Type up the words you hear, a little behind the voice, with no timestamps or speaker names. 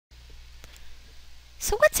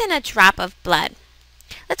So what's in a drop of blood?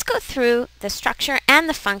 Let's go through the structure and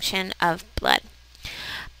the function of blood.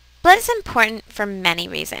 Blood is important for many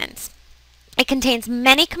reasons. It contains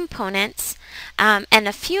many components, and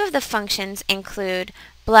a few of the functions include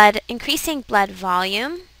increasing blood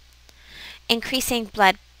volume, increasing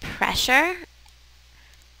blood pressure,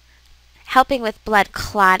 helping with blood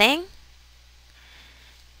clotting,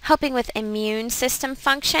 helping with immune system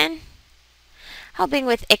function, helping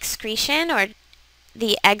with excretion or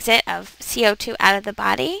the exit of CO2 out of the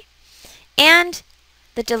body, and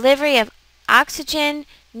the delivery of oxygen,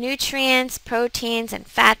 nutrients, proteins, and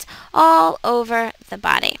fats all over the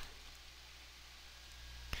body.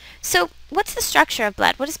 So what's the structure of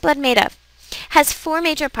blood? What is blood made of? It has four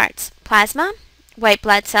major parts: plasma, white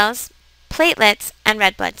blood cells, platelets, and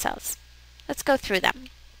red blood cells. Let's go through them.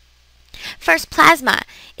 First, plasma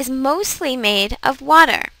is mostly made of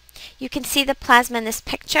water. You can see the plasma in this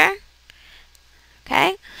picture.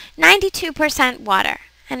 Okay, 92% water,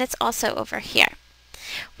 and it's also over here.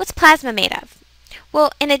 What's plasma made of?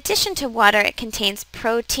 Well, in addition to water, it contains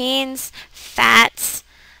proteins, fats,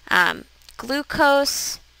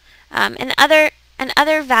 glucose, and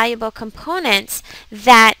other valuable components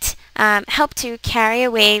that help to carry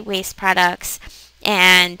away waste products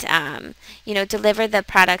and deliver the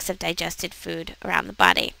products of digested food around the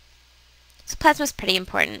body. So plasma is pretty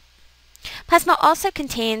important. Plasma also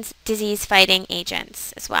contains disease-fighting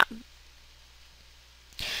agents as well.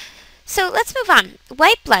 So let's move on.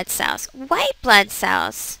 White blood cells. White blood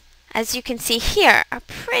cells, as you can see here, are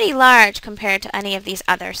pretty large compared to any of these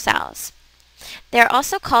other cells. They're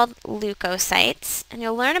also called leukocytes, and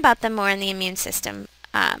you'll learn about them more in the immune system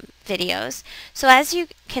videos. So as you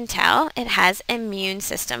can tell, it has immune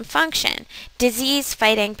system function,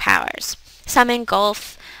 disease-fighting powers. Some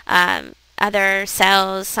engulf other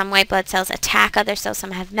cells. Some white blood cells attack other cells. Some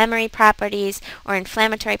have memory properties or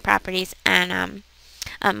inflammatory properties, and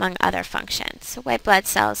among other functions. So white blood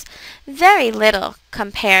cells, very little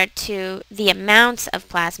compared to the amounts of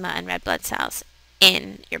plasma and red blood cells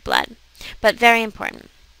in your blood, but very important.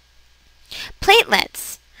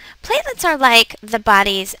 Platelets. Platelets are like the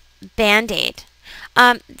body's Band-Aid.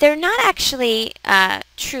 They're not actually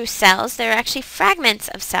true cells. They're actually fragments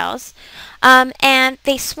of cells, and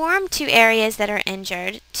they swarm to areas that are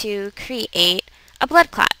injured to create a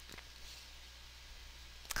blood clot.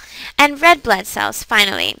 And red blood cells,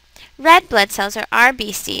 finally. Red blood cells, or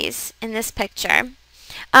RBCs, in this picture,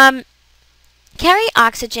 carry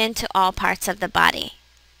oxygen to all parts of the body.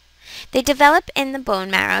 They develop in the bone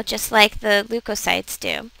marrow, just like the leukocytes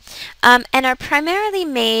do, and are primarily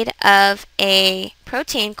made of a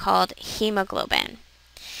protein called hemoglobin.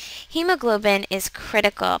 Hemoglobin is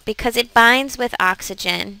critical because it binds with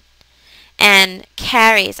oxygen and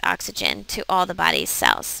carries oxygen to all the body's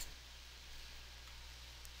cells.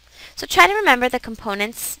 So try to remember the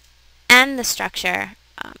components and the structure,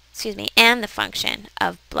 and the function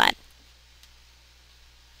of blood.